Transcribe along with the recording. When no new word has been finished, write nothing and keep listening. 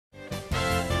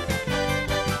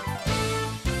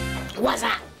What's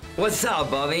up? What's up,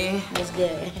 Bobb'e? What's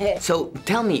good? So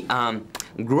tell me,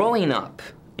 growing up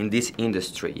in this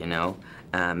industry, you know,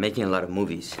 making a lot of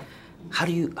movies, how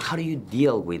do you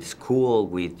deal with school,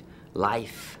 with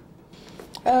life?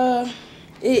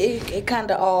 It kind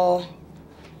of all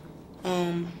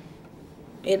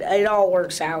it all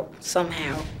works out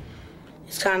somehow.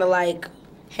 It's kind of like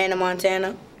Hannah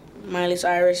Montana, Miley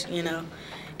Cyrus, you know.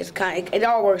 It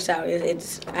all works out.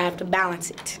 I have to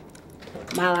balance it.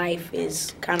 My life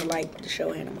is kind of like the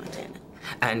show Hannah Montana.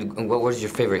 And what was your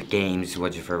favorite games?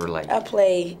 What's your favorite, like? I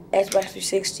play Xbox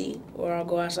 360, where I'll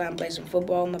go outside and play some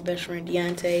football with my best friend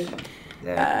Deontay.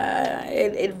 Yeah.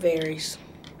 It varies.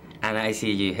 And I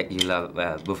see you love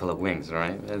buffalo wings,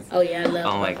 right? Oh yeah, I love.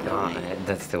 Oh my God,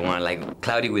 that's the one. Like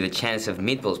Cloudy with a Chance of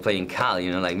Meatballs playing Cal,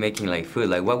 you know, like making like food.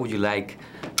 Like what would you like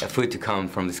food to come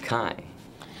from the sky?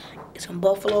 Some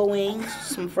buffalo wings,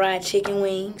 some fried chicken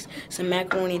wings, some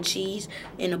macaroni and cheese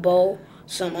in a bowl,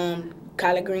 some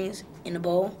collard greens in a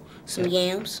bowl, some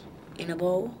yams in a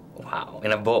bowl. Wow,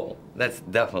 in a bowl. That's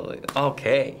definitely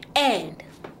okay. And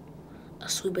a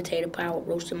sweet potato pie with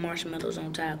roasted marshmallows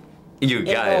on top. You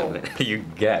got it, man. You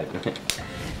got it.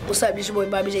 What's up? This your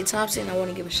boy Bobb'e Thompson. I want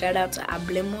to give a shout out to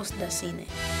Hablemos, Cine.